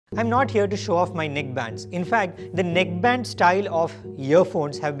I'm not here to show off my neckbands. In fact, the neckband style of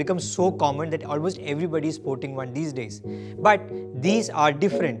earphones have become so common that almost everybody is sporting one these days. But these are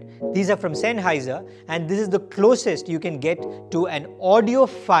different. These are from Sennheiser, and this is the closest you can get to an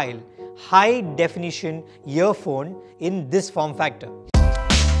audiophile high definition earphone in this form factor.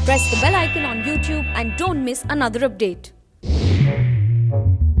 Press the bell icon on YouTube and don't miss another update.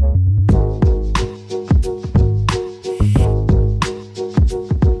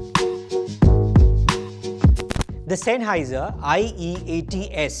 The Sennheiser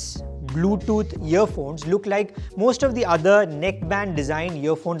IE80S Bluetooth earphones look like most of the other neckband design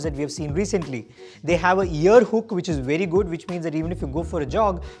earphones that we have seen recently. They have a ear hook which is very good, which means that even if you go for a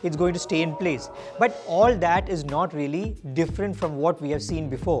jog, it's going to stay in place. But all that is not really different from what we have seen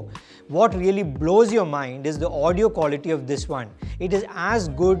before. What really blows your mind is the audio quality of this one. It is as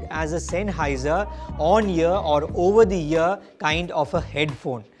good as a Sennheiser on-ear or over-the-ear kind of a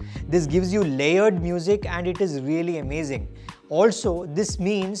headphone. This gives you layered music and it is really amazing. Also, this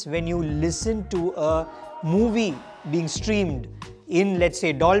means when you listen to a movie being streamed in, let's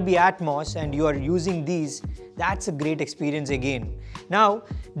say, Dolby Atmos and you are using these, that's a great experience again. Now,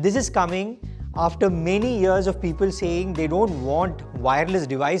 this is coming after many years of people saying they don't want wireless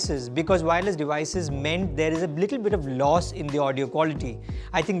devices because wireless devices meant there is a little bit of loss in the audio quality.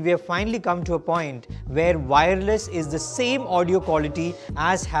 I think we have finally come to a point where wireless is the same audio quality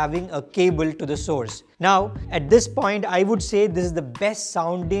as having a cable to the source. Now, at this point, I would say this is the best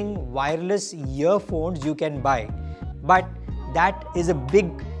sounding wireless earphones you can buy. But that is a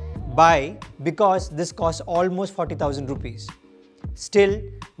big buy because this costs almost 40,000 rupees. Still,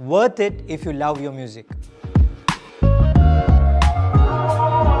 worth it if you love your music.